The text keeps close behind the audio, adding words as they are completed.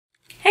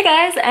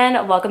Hey guys,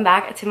 and welcome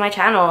back to my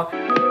channel.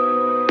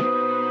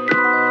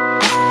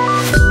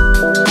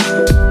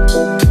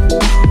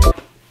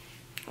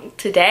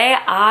 Today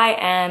I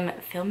am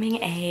filming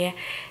a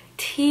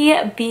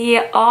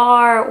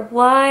TBR.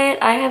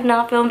 What? I have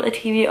not filmed a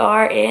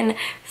TBR in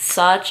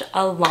such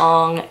a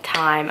long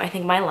time. I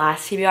think my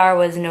last TBR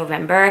was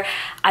November.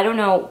 I don't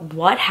know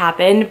what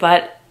happened,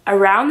 but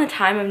around the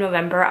time of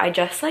November, I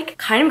just like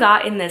kind of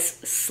got in this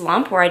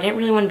slump where I didn't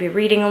really want to be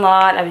reading a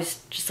lot. I was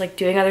just like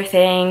doing other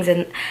things,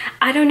 and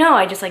I don't know,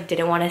 I just like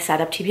didn't want to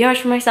set up TBRs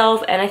for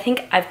myself. And I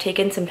think I've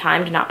taken some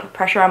time to not put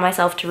pressure on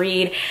myself to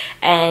read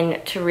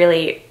and to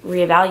really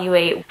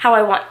reevaluate how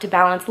I want to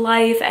balance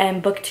life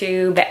and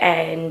booktube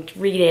and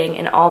reading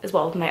and all, as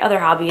well as my other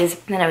hobbies.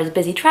 And then I was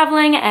busy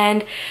traveling,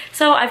 and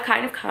so I've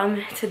kind of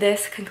come to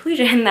this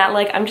conclusion that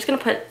like I'm just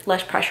gonna put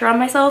less pressure on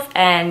myself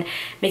and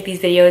make these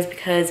videos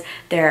because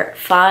they're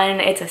fun.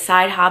 It's a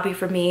side hobby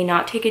for me,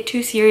 not take it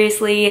too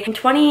seriously. In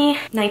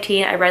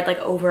 2019, I read like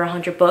over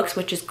 100 books,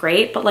 which is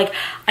great, but like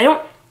I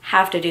don't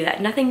have to do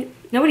that.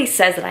 Nobody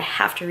says that I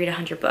have to read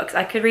 100 books.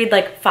 I could read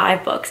like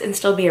 5 books and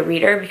still be a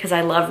reader because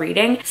I love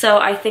reading. So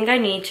I think I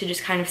need to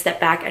just kind of step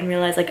back and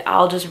realize like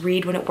I'll just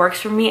read when it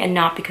works for me and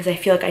not because I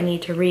feel like I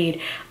need to read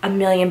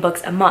 1,000,000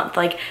 books a month.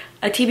 Like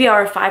a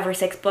TBR of 5 or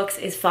 6 books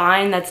is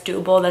fine. That's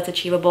doable, that's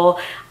achievable.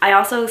 I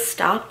also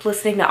stopped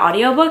listening to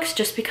audiobooks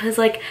just because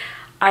like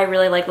I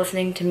really like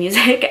listening to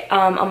music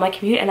on my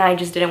commute, and I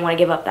just didn't want to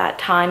give up that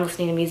time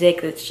listening to music.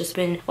 It's just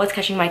been what's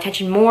catching my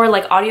attention more.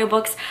 Like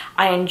audiobooks,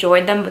 I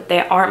enjoyed them, but they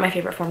aren't my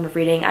favorite form of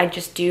reading. I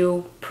just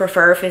do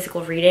prefer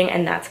physical reading,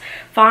 and that's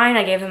fine.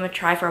 I gave them a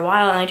try for a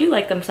while, and I do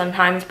like them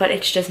sometimes, but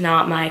it's just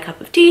not my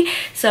cup of tea.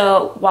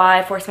 So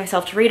why force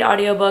myself to read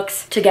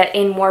audiobooks to get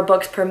in more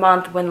books per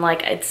month when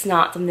like it's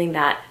not something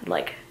that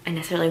like I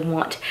necessarily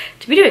want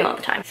to be doing all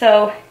the time.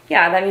 So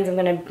yeah, that means I'm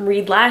gonna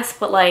read less,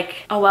 but like,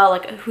 oh well,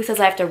 like who says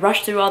I have to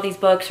rush through all these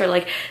books or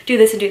like do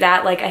this and do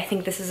that? Like I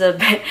think this is a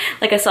bit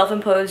like a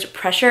self-imposed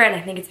pressure, and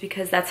I think it's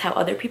because that's how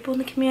other people in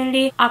the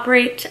community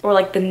operate, or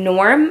like the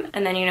norm.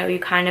 And then, you know, you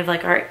kind of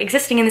like are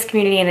existing in this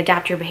community and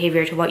adapt your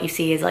behavior to what you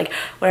see is like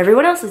what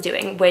everyone else is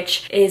doing,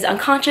 which is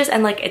unconscious,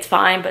 and like it's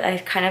fine, but I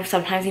kind of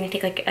sometimes need to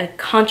take like a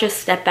conscious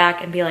step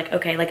back and be like,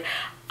 okay, like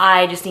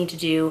I just need to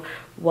do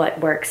what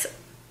works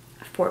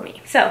for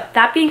me. So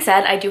that being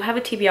said, I do have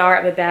a TBR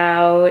of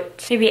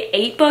about maybe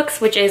 8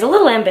 books, which is a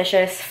little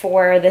ambitious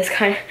for this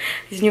kind of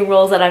these new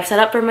rules that I've set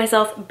up for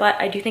myself, but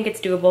I do think it's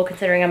doable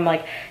considering I'm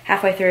like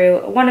halfway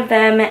through one of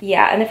them.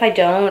 Yeah, and if I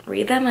don't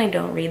read them, I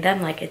don't read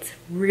them. Like it's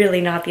really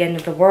not the end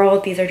of the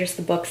world. These are just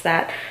the books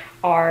that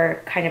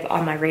are kind of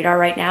on my radar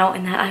right now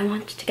and that I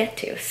want to get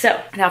to.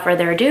 So without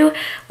further ado,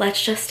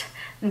 let's just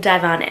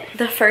dive on in.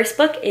 The first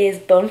book is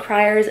Bone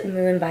Crier's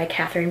Moon by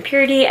Catherine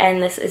Purity,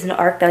 and this is an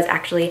arc that was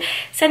actually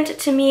sent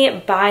to me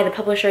by the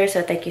publisher,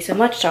 so thank you so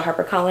much to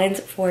HarperCollins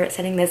for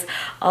sending this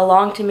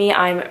along to me.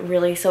 I'm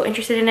really so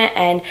interested in it,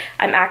 and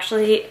I'm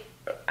actually,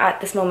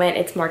 at this moment,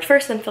 it's March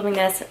 1st, I'm filming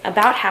this,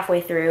 about halfway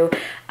through,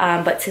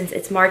 but since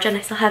it's March and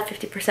I still have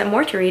 50%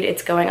 more to read,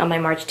 it's going on my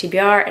March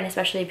TBR, and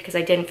especially because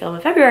I didn't film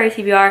a February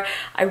TBR,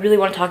 I really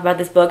want to talk about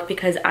this book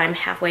because I'm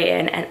halfway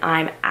in and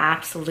I'm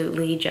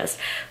absolutely just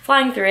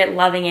flying through it,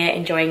 loving it,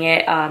 enjoying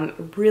it.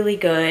 Really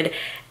good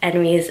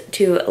enemies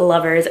to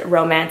lovers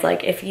romance.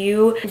 Like if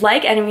you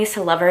like enemies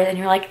to lovers and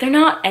you're like, they're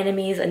not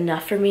enemies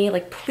enough for me,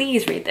 like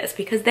please read this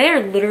because they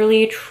are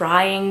literally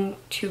trying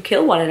to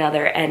kill one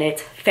another, and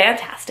it's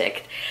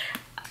fantastic.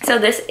 So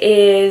this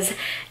is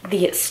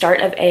the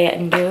start of a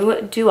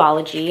new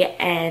duology,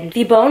 and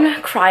the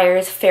Bone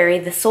Criers ferry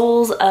the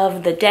souls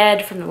of the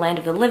dead from the land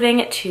of the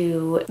living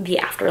to the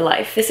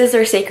afterlife. This is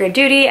their sacred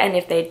duty, and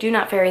if they do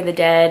not ferry the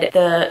dead,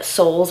 the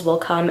souls will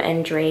come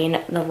and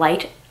drain the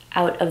light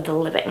out of the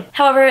living.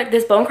 However,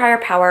 this Bone Crier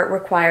power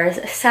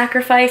requires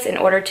sacrifice. In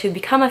order to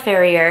become a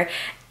farrier,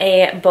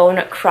 a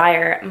Bone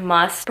Crier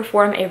must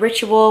perform a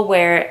ritual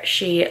where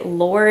she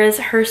lures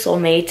her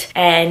soulmate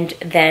and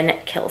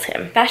then kills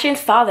him. Bastian's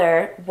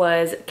father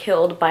was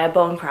killed by a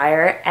Bone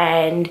Crier,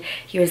 and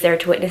he was there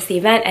to witness the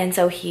event, and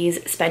so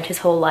he's spent his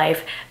whole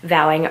life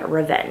vowing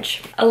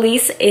revenge.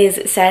 Elise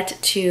is set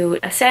to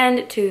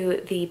ascend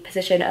to the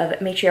position of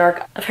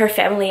matriarch of her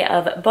family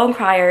of Bone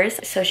Criers,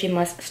 so she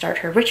must start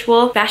her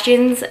ritual.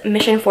 Bastian's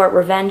mission for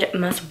revenge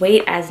must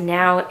wait, as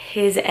now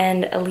his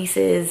and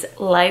Elise's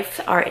lives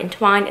are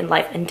entwined in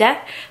life and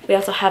death. We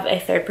also have a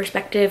third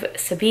perspective,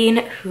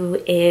 Sabine, who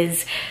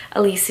is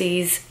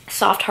Elise's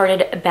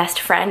soft-hearted best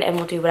friend and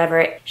will do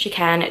whatever she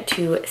can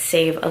to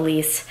save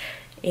Elise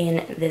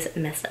in this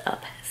messed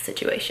up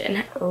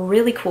situation.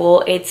 Really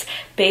cool. It's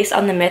based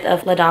on the myth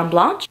of La Dame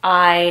Blanche.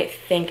 I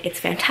think it's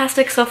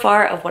fantastic so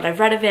far of what I've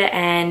read of it,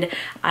 and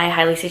I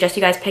highly suggest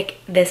you guys pick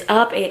this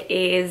up. It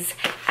is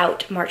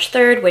out March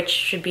 3rd, which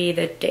should be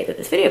the day that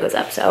this video goes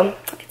up, so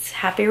it's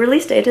happy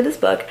release day to this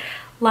book.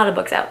 A lot of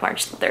books out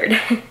March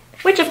 3rd.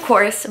 Which of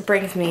course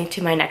brings me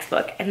to my next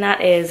book, and that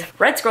is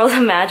Red Scrolls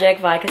of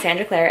Magic by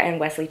Cassandra Clare and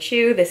Wesley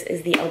Chu. This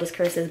is the Eldest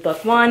Curses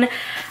book 1.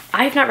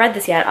 I have not read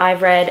this yet.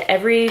 I've read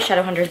every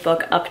Shadowhunters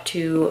book up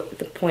to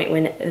the point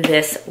when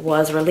this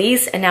was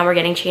released, and now we're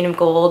getting Chain of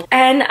Gold,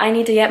 and I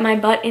need to get my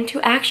butt into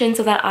action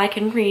so that I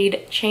can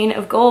read Chain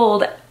of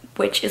Gold,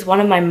 which is one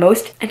of my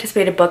most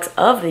anticipated books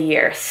of the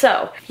year.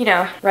 So, you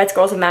know, Red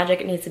Scrolls of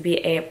Magic needs to be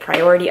a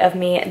priority of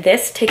me.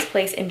 This takes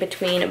place in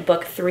between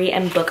book 3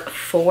 and book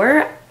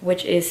 4,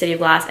 which is City of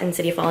Glass and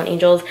City of Fallen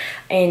Angels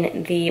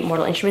in the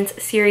Mortal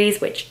Instruments series,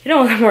 which, you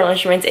know, the Mortal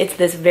Instruments, it's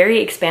this very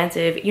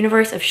expansive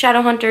universe of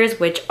Shadowhunters,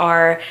 which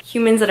are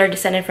humans that are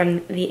descended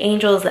from the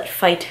angels that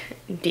fight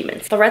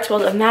demons. The Red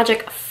Scrolls of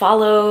Magic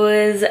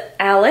follows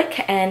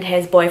Alec and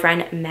his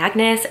boyfriend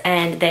Magnus,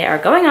 and they are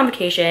going on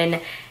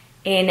vacation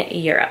in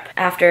Europe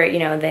after, you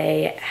know,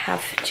 they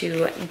have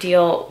to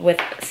deal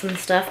with some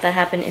stuff that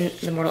happened in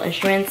the Mortal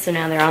Instruments, so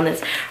now they're on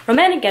this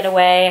romantic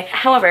getaway.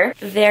 However,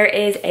 there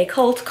is a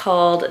cult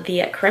called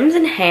the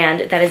Crimson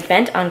Hand that is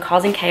bent on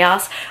causing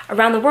chaos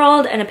around the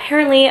world, and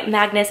apparently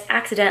Magnus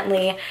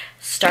accidentally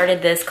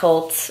started this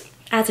cult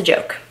as a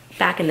joke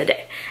back in the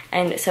day.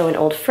 And so an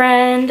old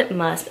friend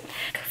must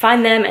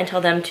find them and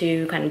tell them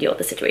to kind of deal with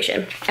the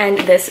situation. And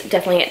this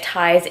definitely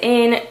ties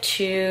in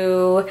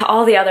to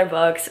all the other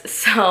books,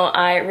 so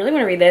I really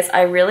want to read this.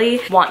 I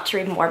really want to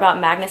read more about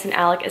Magnus and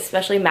Alec,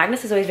 especially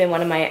Magnus has always been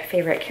one of my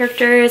favorite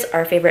characters,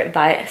 our favorite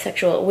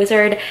bisexual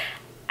wizard.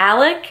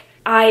 Alec,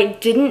 I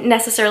didn't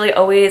necessarily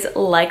always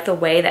like the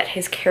way that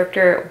his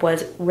character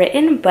was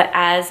written, but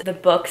as the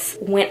books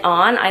went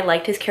on, I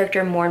liked his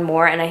character more and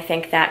more, and I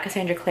think that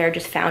Cassandra Clare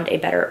just found a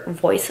better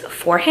voice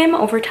for him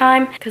over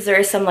time, because there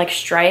is some like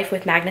strife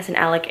with Magnus and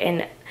Alec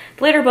in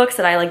the later books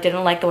that I like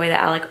didn't like the way that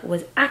Alec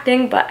was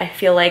acting, but I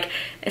feel like,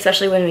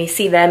 especially when we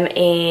see them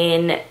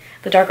in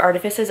The Dark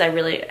Artifices, I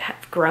really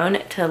have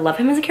grown to love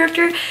him as a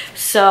character.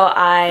 So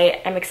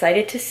I am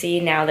excited to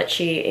see now that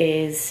she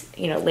is,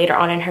 you know, later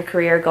on in her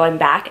career going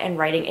back and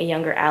writing a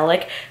younger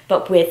Alec,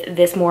 but with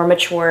this more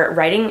mature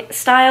writing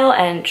style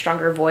and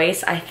stronger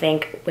voice, I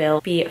think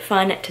will be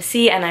fun to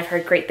see. And I've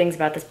heard great things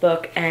about this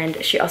book,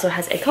 and she also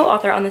has a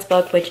co-author on this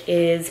book, which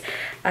is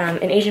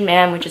an Asian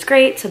man, which is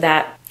great, so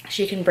that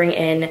she can bring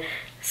in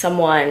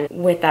someone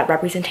with that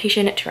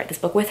representation to write this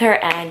book with her.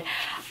 And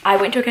I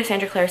went to a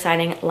Cassandra Clare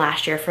signing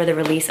last year for the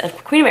release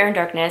of Queen of Air and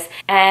Darkness,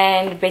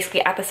 and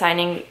basically at the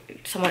signing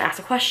someone asked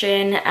a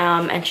question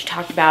and she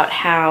talked about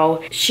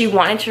how she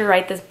wanted to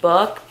write this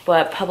book,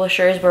 but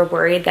publishers were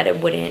worried that it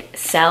wouldn't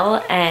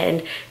sell,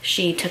 and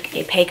she took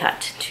a pay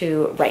cut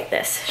to write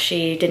this.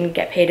 She didn't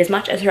get paid as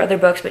much as her other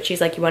books, but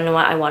she's like, you wanna know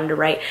what, I wanted to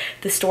write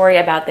the story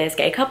about this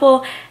gay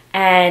couple,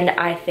 and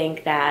I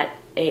think that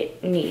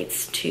it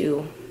needs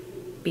to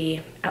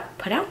be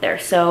put out there.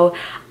 So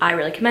I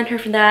really commend her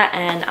for that,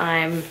 and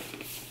I'm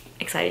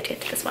excited to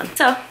get to this one.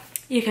 So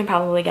you can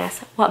probably guess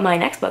what my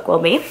next book will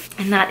be,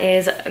 and that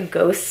is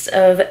Ghosts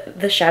of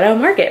the Shadow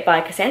Market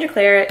by Cassandra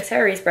Clare,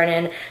 Sarah Reese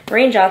Brennan,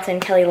 Maureen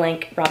Johnson, Kelly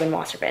Link, Robin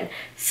Wasserman.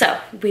 So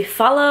we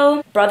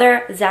follow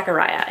Brother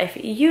Zachariah.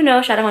 If you know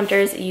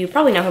Shadowhunters, you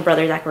probably know who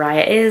Brother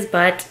Zachariah is,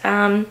 but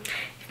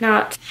if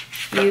not,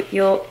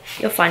 you'll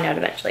find out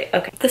eventually.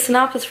 Okay, the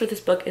synopsis for this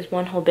book is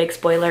one whole big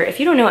spoiler. If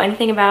you don't know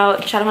anything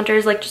about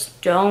Shadowhunters, like,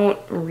 just don't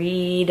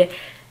read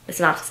the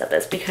synopsis of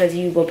this because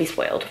you will be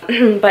spoiled.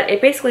 But it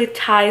basically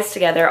ties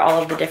together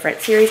all of the different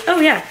series.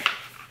 Oh yeah,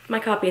 my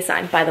copy is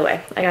signed, by the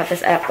way. I got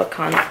this at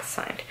BookCon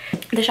signed.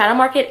 The Shadow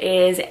Market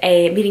is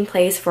a meeting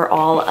place for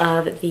all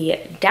of the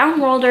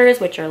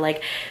downworlders, which are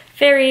like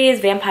fairies,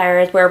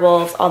 vampires,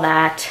 werewolves, all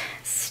that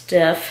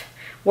stuff.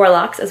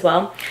 Warlocks as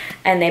well,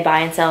 and they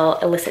buy and sell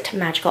illicit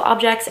magical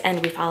objects,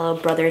 and we follow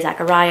Brother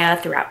Zachariah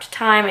throughout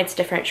time. It's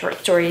different short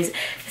stories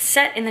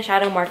set in the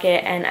Shadow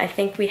Market, and I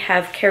think we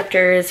have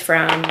characters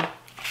from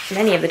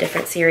many of the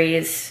different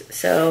series.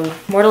 So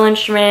Mortal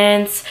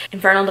Instruments,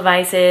 Infernal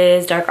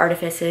Devices, Dark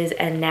Artifices,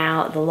 and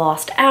now The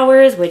Lost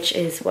Hours, which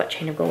is what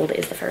Chain of Gold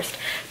is the first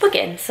book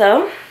in.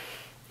 So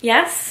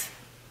yes,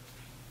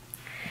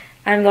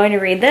 I'm going to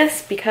read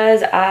this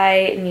because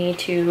I need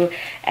to,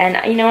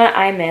 and you know what,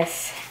 I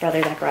miss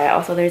Brother Zachariah.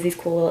 Also, there's these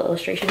cool little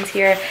illustrations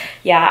here.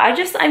 Yeah,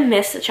 I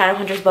miss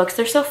Shadowhunters books.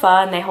 They're so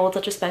fun. They hold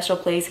such a special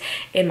place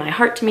in my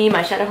heart to me.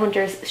 My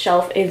Shadowhunters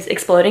shelf is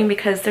exploding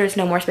because there's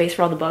no more space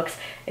for all the books.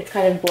 It's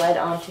kind of bled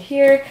onto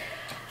here.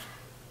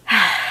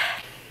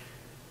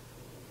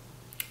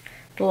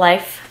 The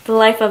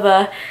life of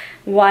a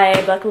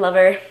YA book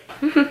lover.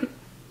 You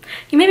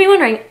may be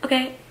wondering,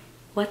 okay,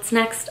 what's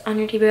next on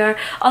your TBR?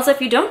 Also,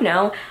 if you don't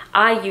know,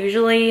 I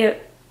usually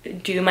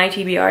do my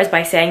TBRs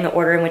by saying the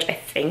order in which I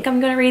think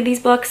I'm gonna read these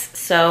books,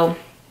 so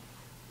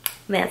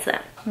that's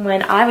that.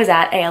 When I was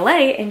at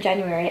ALA in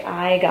January,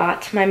 I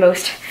got my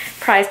most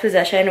prized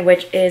possession,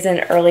 which is an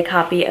early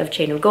copy of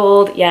Chain of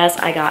Gold. Yes,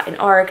 I got an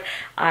ARC.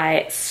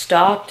 I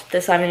stalked the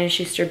Simon &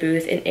 Schuster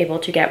booth and able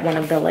to get one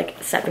of the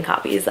like 7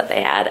 copies that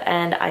they had,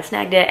 and I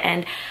snagged it,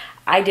 and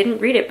I didn't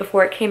read it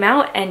before it came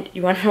out, and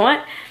you wanna know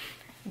what?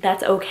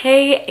 That's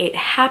okay, it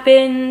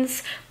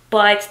happens,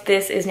 but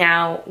this is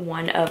now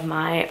one of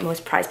my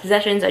most prized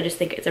possessions. I just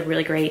think it's a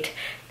really great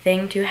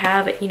thing to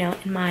have, you know,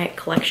 in my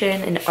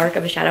collection, an Arc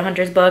of a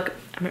Shadowhunters book.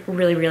 I'm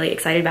really, really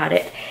excited about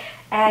it.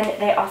 And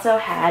they also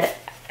had,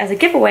 as a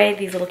giveaway,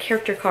 these little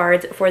character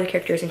cards for the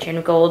characters in Chain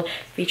of Gold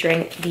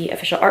featuring the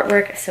official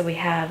artwork. So we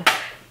have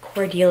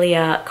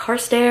Cordelia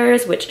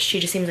Carstairs, which she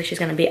just seems like she's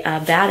gonna be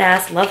a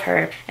badass, love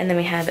her. And then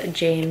we have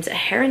James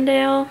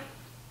Herondale,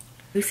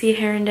 Lucy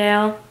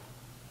Herondale,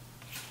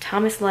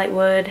 Thomas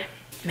Lightwood,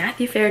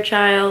 Matthew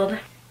Fairchild,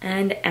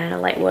 and Anna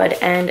Lightwood.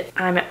 And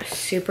I'm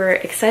super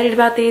excited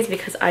about these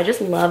because I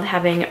just love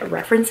having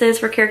references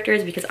for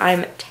characters, because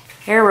I'm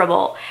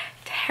terrible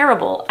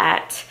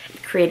at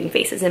creating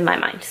faces in my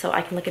mind. So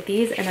I can look at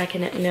these and I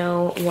can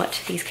know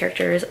what these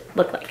characters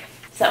look like.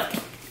 So,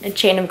 a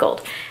Chain of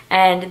Gold.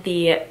 And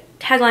the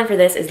tagline for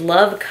this is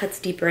 "Love cuts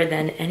deeper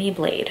than any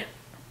blade."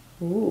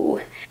 Ooh.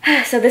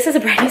 So this is a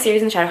brand new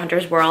series in the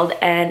Shadowhunters world,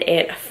 and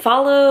it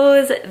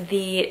follows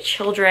the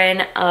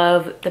children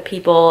of the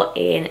people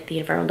in the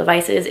Infernal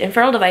Devices.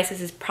 Infernal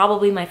Devices is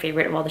probably my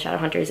favorite of all the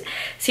Shadowhunters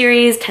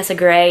series. Tessa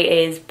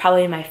Gray is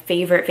probably my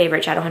favorite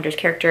Shadowhunters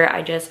character.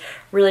 I just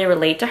really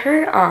relate to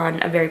her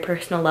on a very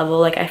personal level.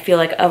 Like, I feel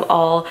like of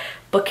all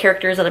book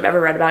characters that I've ever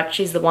read about,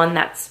 she's the one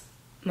that's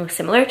most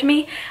similar to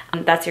me.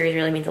 That series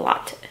really means a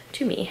lot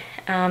to me.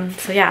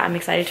 So yeah, I'm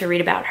excited to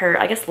read about her,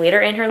 I guess,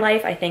 later in her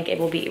life. I think it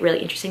will be really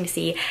interesting to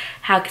see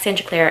how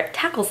Cassandra Clare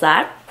tackles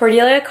that.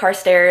 Cordelia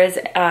Carstairs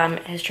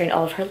has trained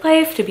all of her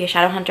life to be a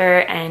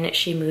Shadowhunter, and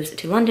she moves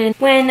to London.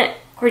 When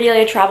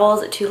Cordelia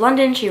travels to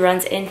London, she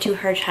runs into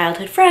her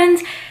childhood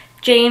friends,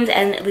 James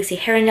and Lucy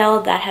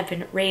Herondale, that have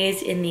been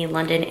raised in the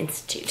London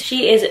Institute.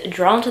 She is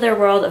drawn to their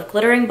world of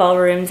glittering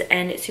ballrooms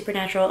and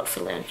supernatural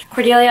saloons.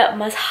 Cordelia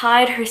must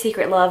hide her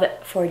secret love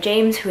for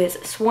James, who is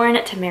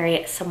sworn to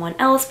marry someone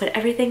else, but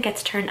everything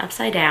gets turned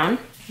upside down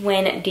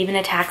when demon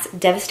attacks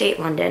devastate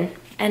London.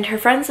 And her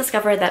friends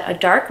discover that a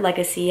dark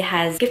legacy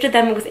has gifted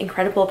them with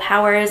incredible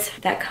powers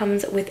that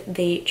comes with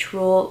the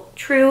true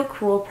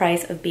cruel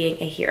price of being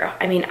a hero.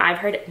 I mean, I've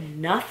heard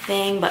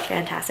nothing but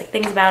fantastic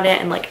things about it,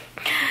 and like,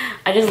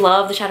 I just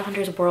love the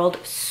Shadowhunters world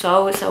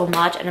so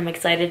much, and I'm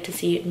excited to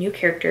see new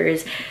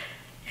characters.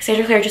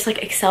 Cassandra Clare just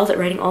like excels at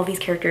writing all these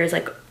characters.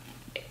 Like,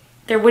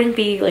 there wouldn't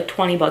be like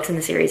 20 books in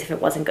the series if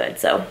it wasn't good,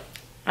 so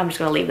I'm just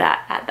gonna leave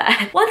that at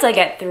that. Once I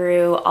get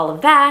through all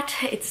of that,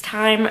 it's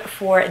time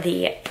for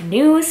the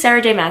new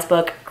Sarah J. Maas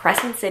book,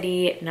 Crescent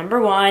City,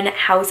 #1,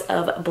 House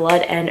of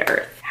Blood and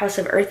Earth. House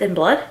of Earth and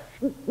Blood?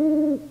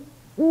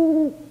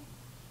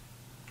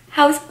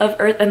 House of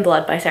Earth and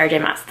Blood by Sarah J.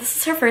 Maas. This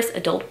is her first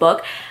adult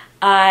book.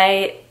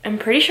 I am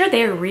pretty sure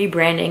they are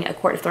rebranding A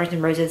Court of Thorns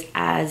and Roses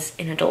as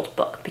an adult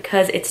book,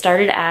 because it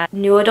started as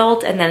new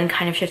adult and then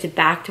kind of shifted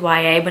back to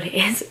YA, but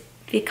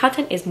the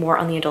content is more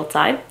on the adult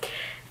side.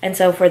 And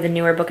so for the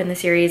newer book in the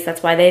series,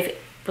 that's why they've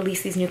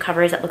released these new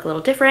covers that look a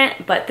little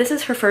different. But this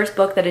is her first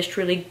book that is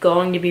truly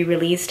going to be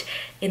released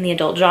in the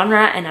adult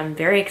genre, and I'm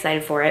very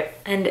excited for it.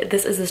 And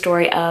this is the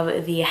story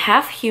of the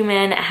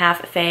half-human,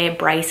 half-fae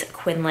Bryce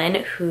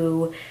Quinlan,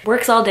 who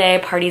works all day,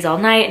 parties all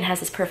night, and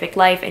has this perfect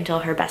life until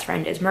her best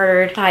friend is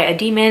murdered by a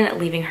demon,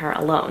 leaving her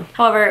alone.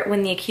 However,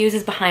 when the accused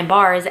is behind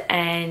bars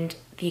and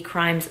the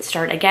crimes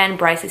start again,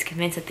 Bryce is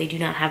convinced that they do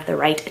not have the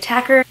right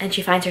attacker, and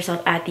she finds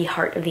herself at the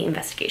heart of the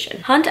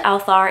investigation. Hunt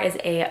Althar is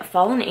a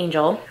fallen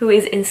angel who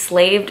is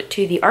enslaved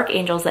to the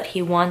archangels that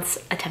he once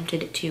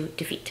attempted to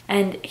defeat.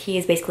 And he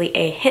is basically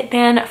a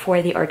hitman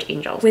for the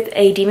archangels. With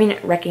a demon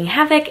wreaking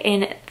havoc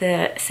in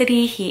the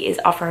city, he is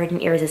offered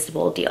an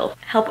irresistible deal.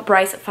 Help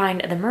Bryce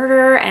find the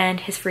murderer and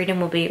his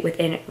freedom will be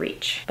within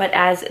reach. But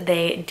as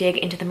they dig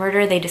into the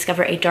murder, they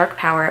discover a dark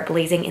power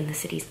blazing in the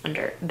city's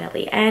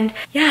underbelly. And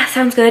yeah,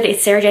 sounds good.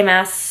 It's Sarah J.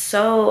 Maas,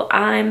 so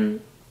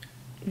I'm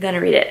gonna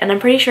read it. And I'm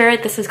pretty sure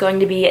this is going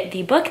to be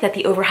the book that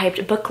the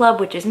Overhyped Book Club,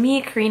 which is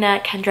me, Karina,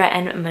 Kendra,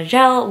 and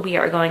Majel, we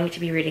are going to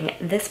be reading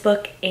this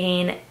book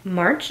in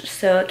March.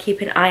 So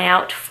keep an eye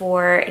out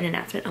for an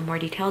announcement on more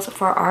details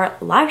for our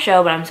live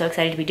show. But I'm so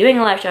excited to be doing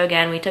a live show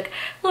again. We took a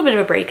little bit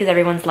of a break because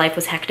everyone's life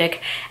was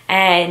hectic.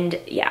 And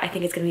yeah, I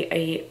think it's gonna be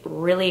a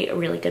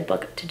really good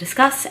book to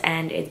discuss,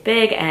 and it's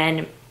big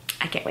and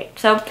I can't wait.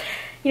 So,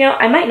 you know,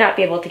 I might not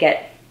be able to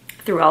get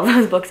through all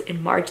those books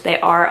in March. They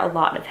are a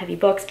lot of heavy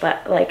books,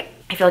 but like,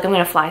 I feel like I'm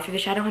gonna fly through the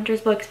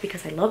Shadowhunters books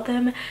because I love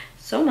them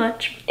so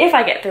much. If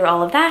I get through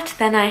all of that,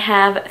 then I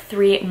have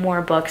 3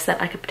 more books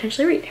that I could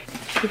potentially read.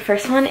 The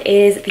first one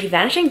is The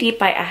Vanishing Deep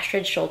by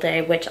Astrid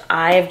Schulte, which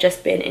I've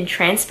just been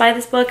entranced by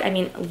this book. I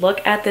mean,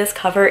 look at this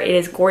cover. It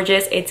is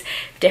gorgeous. It's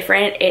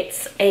different.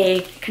 It's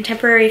a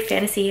contemporary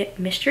fantasy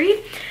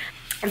mystery.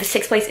 This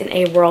takes place in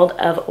a world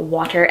of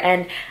water.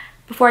 And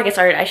before I get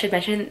started, I should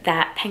mention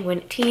that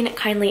Penguin Teen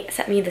kindly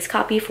sent me this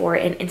copy for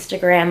an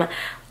Instagram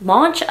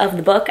launch of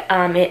the book.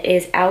 It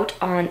is out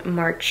on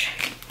March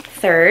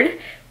 3rd,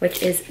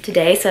 which is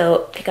today,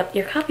 so pick up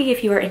your copy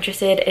if you are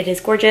interested. It is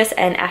gorgeous,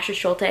 and Astrid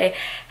Schulte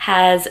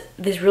has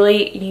this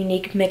really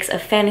unique mix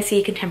of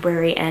fantasy,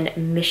 contemporary, and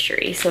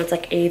mystery. So it's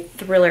like a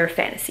thriller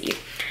fantasy.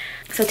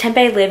 So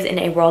Tempeh lives in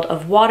a world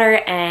of water,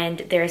 and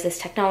there's this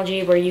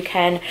technology where you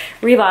can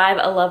revive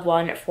a loved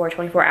one for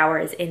 24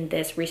 hours in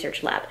this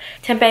research lab.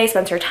 Tempeh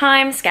spends her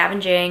time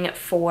scavenging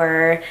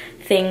for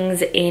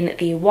things in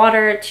the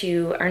water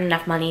to earn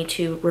enough money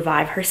to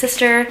revive her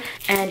sister.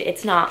 And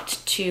it's not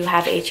to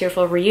have a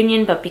tearful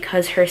reunion, but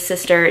because her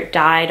sister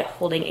died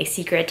holding a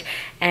secret,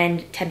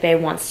 and Tempeh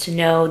wants to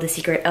know the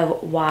secret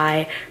of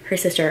why her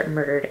sister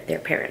murdered their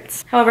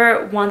parents.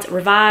 However, once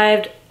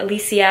revived,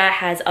 Alicia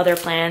has other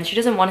plans. She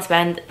doesn't want to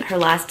spend her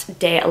last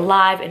day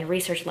alive in a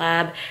research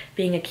lab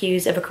being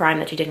accused of a crime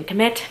that she didn't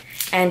commit.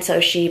 And so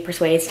she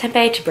persuades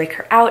Tempeh to break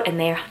her out, and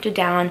they are hunted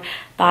down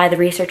by the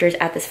researchers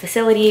at this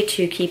facility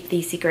to keep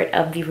the secret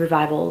of the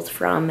revivals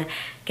from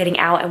getting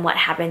out and what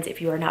happens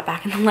if you are not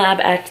back in the lab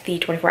at the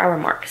 24-hour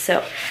mark.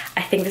 So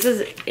I think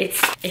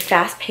it's a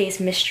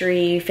fast-paced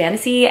mystery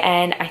fantasy,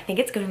 and I think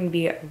it's going to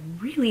be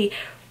really,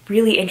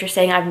 really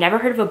interesting. I've never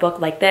heard of a book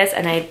like this,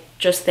 and I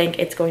just think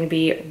it's going to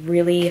be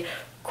really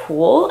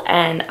cool,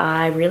 and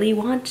I really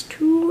want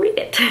to read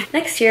it.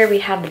 Next here we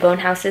have The Bone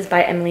Houses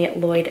by Emily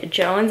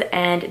Lloyd-Jones,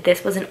 and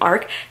this was an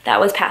arc that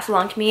was passed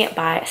along to me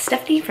by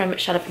Stephanie from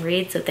Shut Up and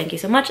Read, so thank you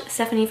so much,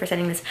 Stephanie, for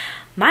sending this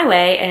my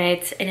way. And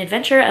it's an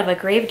adventure of a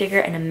grave digger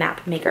and a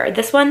map maker.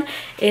 This one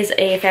is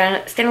a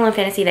standalone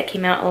fantasy that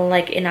came out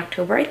like in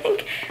October, I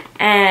think,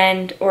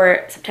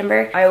 or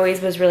September. I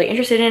always was really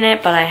interested in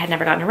it, but I had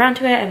never gotten around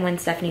to it, and when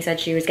Stephanie said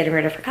she was getting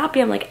rid of her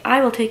copy, I'm like,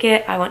 I will take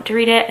it, I want to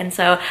read it, and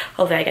so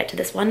hopefully I get to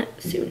this one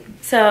soon.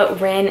 So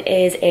Rin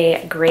is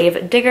a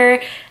grave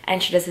digger,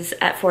 and she does this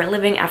for a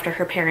living after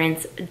her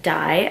parents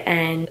die.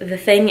 And the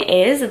thing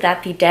is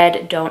that the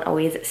dead don't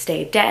always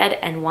stay dead,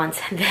 and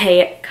once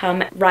they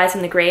rise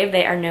from the grave,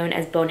 they are known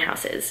as bone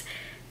houses,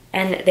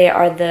 and they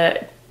are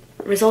the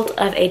result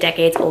of a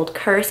decades-old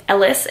curse.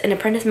 Ellis, an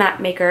apprentice map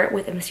maker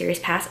with a mysterious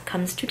past,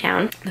 comes to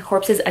town. The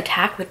corpses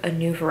attack with a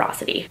new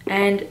ferocity,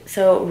 and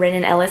so Rin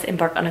and Ellis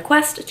embark on a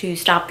quest to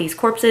stop these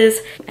corpses,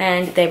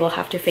 and they will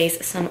have to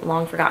face some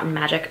long-forgotten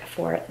magic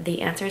for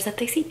the answers that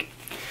they seek.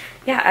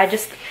 Yeah,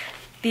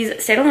 these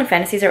standalone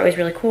fantasies are always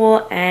really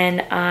cool,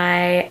 and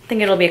I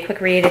think it'll be a quick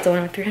read. It's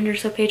only like 300 or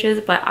so pages,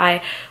 but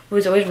I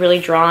was always really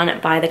drawn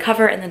by the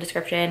cover and the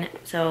description,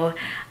 so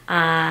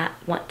I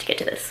want to get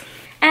to this.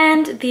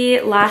 And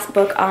the last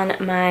book on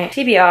my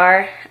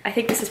TBR, I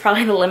think this is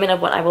probably the limit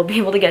of what I will be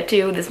able to get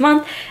to this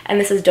month, and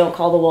this is Don't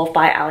Call the Wolf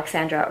by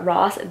Alexandra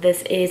Ross.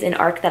 This is an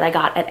arc that I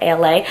got at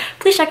ALA.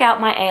 Please check out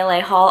my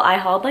ALA haul. I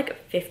hauled like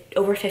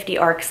over 50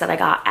 arcs that I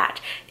got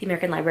at the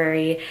American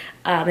Library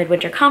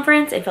Midwinter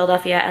Conference in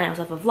Philadelphia, and I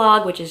also have a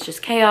vlog, which is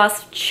just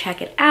chaos.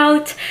 Check it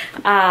out.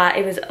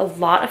 It was a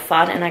lot of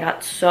fun, and I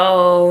got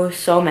so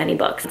many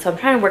books. So I'm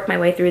trying to work my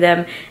way through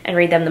them and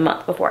read them the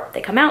month before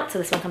they come out. So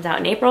this one comes out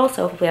in April,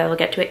 so hopefully I will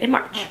get to it in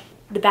March.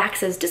 The back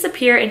says,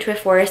 disappear into a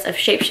forest of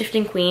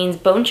shape-shifting queens,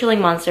 bone-chilling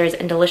monsters,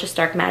 and delicious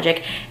dark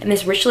magic in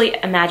this richly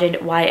imagined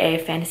YA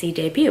fantasy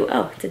debut.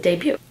 Oh, it's a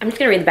debut. I'm just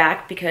gonna read the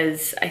back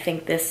because I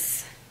think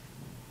this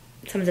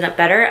sums it up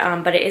better,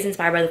 but it is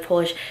inspired by the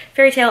Polish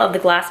fairy tale of the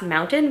Glass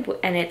Mountain,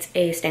 and it's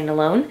a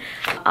standalone.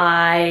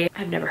 I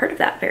have never heard of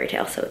that fairy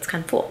tale, so it's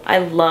kind of cool. I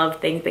love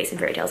things based in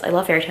fairy tales. I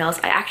love fairy tales.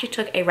 I actually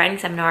took a writing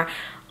seminar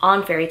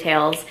on fairy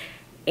tales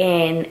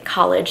in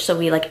college, so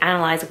we like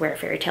analyzed where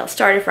fairy tales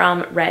started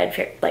from,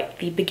 read like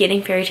the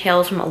beginning fairy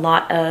tales from a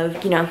lot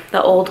of, you know,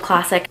 the old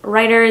classic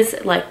writers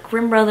like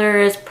Grimm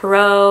Brothers,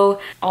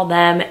 Perrault, all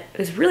them. It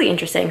was really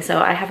interesting,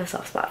 so I have a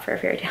soft spot for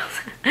fairy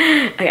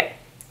tales. Okay.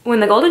 When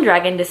the golden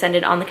dragon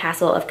descended on the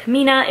castle of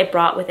Kamina, it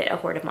brought with it a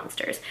horde of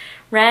monsters.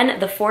 Ren,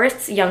 the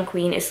forest's young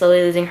queen, is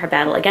slowly losing her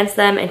battle against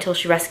them until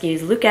she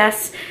rescues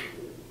Lucas,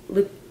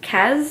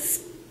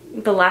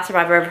 the last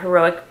survivor of a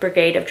heroic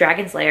brigade of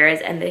dragon slayers,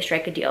 and they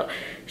strike a deal.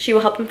 She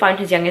will help him find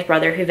his youngest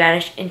brother, who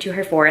vanished into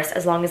her forest,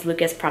 as long as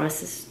Lucas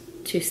promises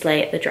to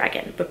slay the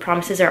dragon. But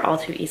promises are all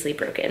too easily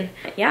broken.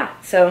 Yeah,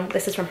 so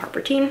this is from Harper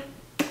Teen.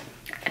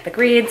 Epic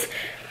reads.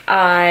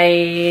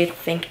 I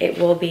think it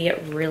will be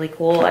really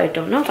cool. I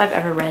don't know if I've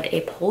ever read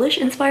a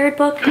Polish-inspired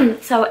book.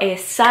 So a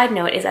side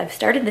note is I've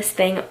started this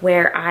thing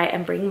where I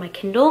am bringing my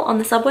Kindle on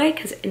the subway,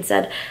 because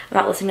instead I'm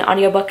not listening to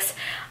audiobooks,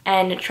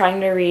 and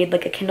trying to read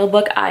like a Kindle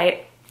book.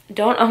 I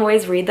don't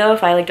always read though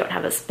if I like don't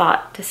have a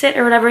spot to sit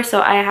or whatever,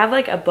 so I have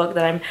like a book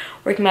that I'm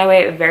working my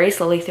way very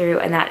slowly through,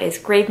 and that is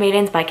Grave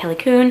Maidens by Kelly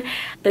Kuhn.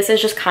 This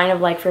is just kind of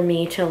like for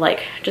me to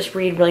like just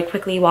read really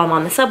quickly while I'm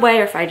on the subway,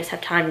 or if I just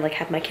have time to like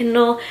have my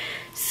Kindle.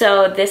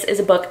 So this is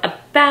a book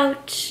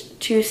about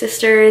two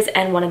sisters,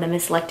 and one of them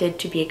is selected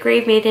to be a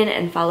grave maiden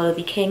and follow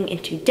the king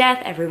into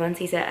death. Everyone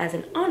sees it as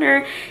an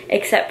honor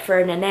except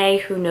for Nene,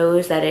 who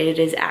knows that it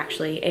is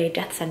actually a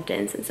death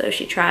sentence, and so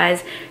she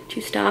tries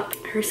to stop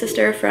her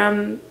sister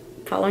from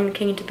following the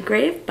king into the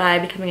grave by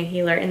becoming a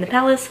healer in the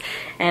palace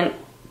and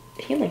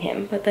healing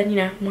him, but then, you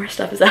know, more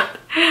stuff is up.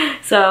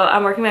 So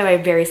I'm working my way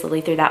very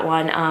slowly through that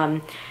one.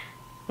 When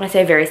I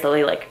say very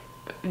slowly, like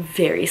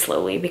very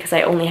slowly, because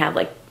I only have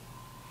like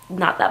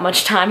not that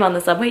much time on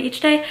the subway each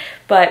day,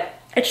 but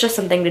it's just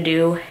something to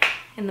do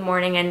in the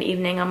morning and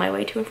evening on my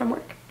way to and from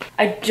work.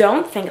 I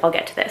don't think I'll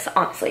get to this,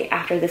 honestly,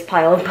 after this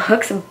pile of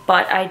books,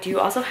 but I do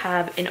also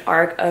have an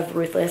arc of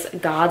Ruthless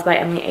Gods by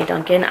Emily A.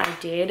 Duncan. I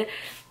did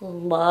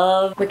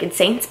love Wicked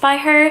Saints by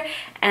her,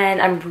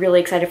 and I'm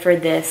really excited for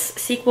this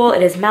sequel.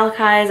 It is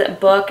Malachi's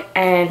book,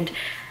 and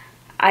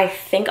I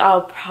think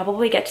I'll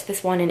probably get to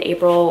this one in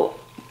April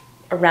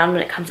around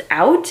when it comes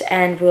out,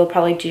 and we'll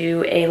probably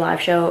do a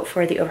live show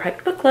for the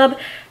Overhyped Book Club.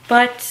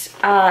 But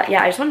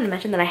yeah, I just wanted to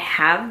mention that I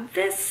have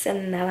this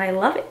and that I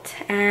love it,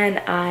 and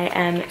I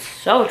am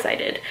so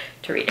excited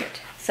to read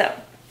it. So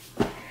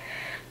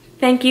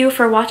thank you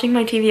for watching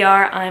my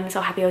TBR. I'm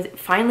so happy I was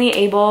finally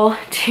able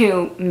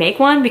to make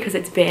one because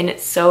it's been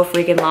so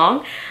freaking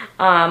long.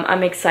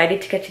 I'm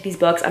excited to get to these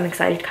books. I'm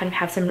excited to kind of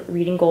have some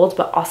reading goals,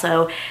 but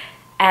also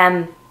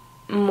am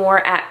more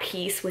at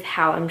peace with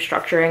how I'm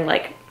structuring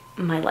like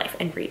my life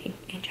and reading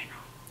in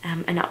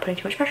general, and not putting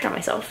too much pressure on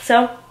myself.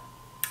 So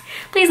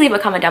please leave a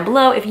comment down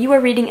below if you are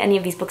reading any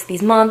of these books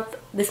this month,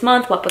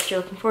 what books you're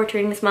looking forward to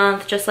reading this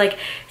month. Just like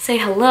say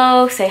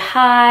hello, say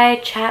hi,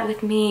 chat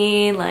with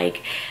me,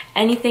 like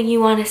anything you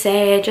want to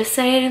say, just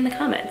say it in the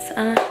comments.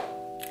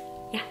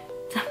 Yeah,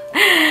 so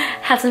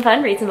have some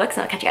fun, read some books,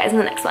 and I'll catch you guys in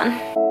the next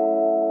one.